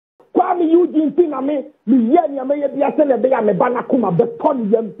Kuami Eugene thing I me yen ya me be asel be ya me bana kuma be kon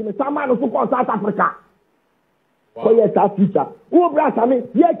yam ti me sama no so South Africa. Wow. Oh yes, our teacher. Oh brother, I mean,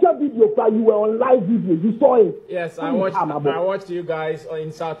 yeah, video you were on live video. You saw it. Yes, I watched you guys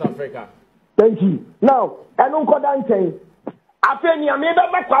in South Africa. Thank you. Now, I don't call that thing. After me, I made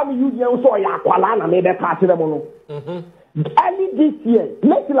up Kuami Eugene so ya kwala na me be party them no. Early this year,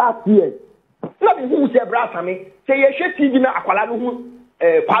 last year. No be who say brother, I mean, say ye she TV na akwala no hu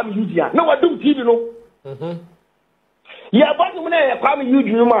Kuami Eugene. No what do TV no. Yeah, but when Kuami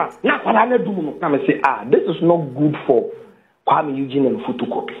Eugene ma na kwala na do no. Na me say this is not good for Kuami Eugene and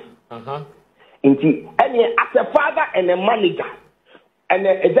Fotocopy. Inti any as a father and a manager and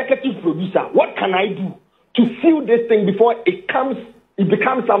an executive producer, what can I do to seal this thing before it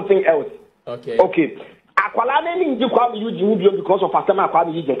becomes something else? Okay. Akwala na ni Kuami Eugene because of asema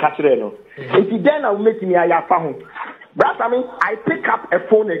Kuami Eugene catchere no. Inti then I will make me aya fa ho. Brother, I mean, I pick up a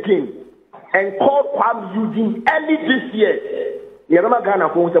phone again and call Kuami Eugene early this year. Yerama Ghana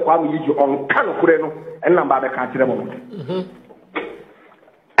phone say Kuami Eugene on Kano no and number be catchere mo.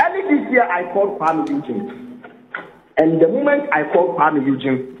 Early this year I called Kuami Eugene. And the moment I called Kuami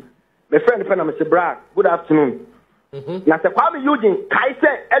Eugene, my friend say, Brad, good afternoon. Now say Kuami Eugene, I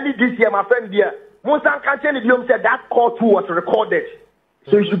said early this year, my friend dear, Musa Kanchen said that call too was recorded.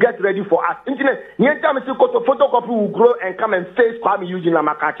 So you should get ready for us. Internet, near time to Fotocopy will grow and come and face Kuami Eugene and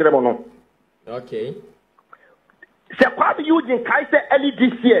Makachirebono. Okay. Say Kuami Eugene, I said early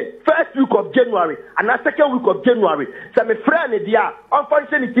this year, first week of January, and the second week of January. So my friend dear,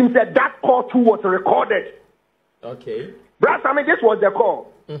 unfortunately, team said that call too was recorded. Okay. Brad, I mean, this was the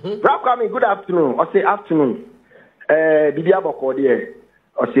call. Brad, I mean, good afternoon. I say afternoon. Bidia Boko there.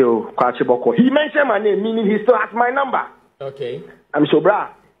 I say, Kwachi Boko. He mentioned my name, meaning he still has my number. Okay. I'm so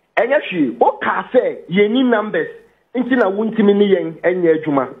Brad. And actually, what can I say? Ye need numbers. Intina wunti mini yen enye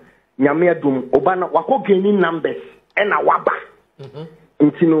juma. Nyame dum obana wako gaining numbers. Ena waba.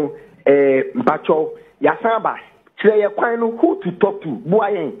 Intino bacho yasamba. Who to talk to?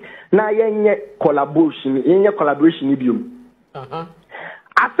 Boy, na yenye collaboration ibium.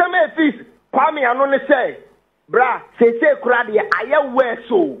 Asame fees, Kuami anone say, bra, say kradi aye we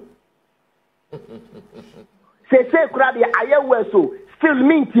so. Say kradi aye we so. Still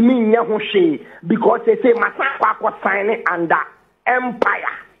mean to me nyahoshe because they say masakwa kwa sign under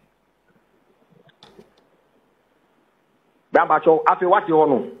empire. This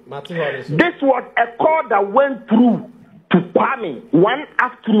was a call that went through to Kuami one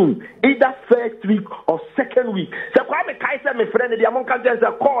afternoon, either first week or second week. So Kuami Kaiser, my friend, the among countries,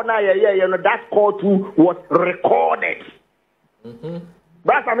 a call now, that call too was recorded.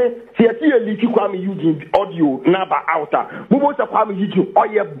 But I mean, see a leaky Kuami Eugene audio number outer. Who was a Kuami Eugene or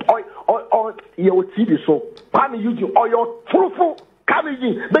your TV so Kuami Eugene or your truthful Kuami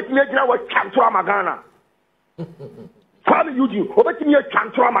Eugene, but me now was Chantua Magana. Kuami Eugene, obeti me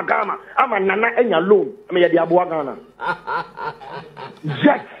Chantua Magama. I'm a nana and your loan. I mean, the Abuagana.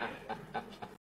 Yes.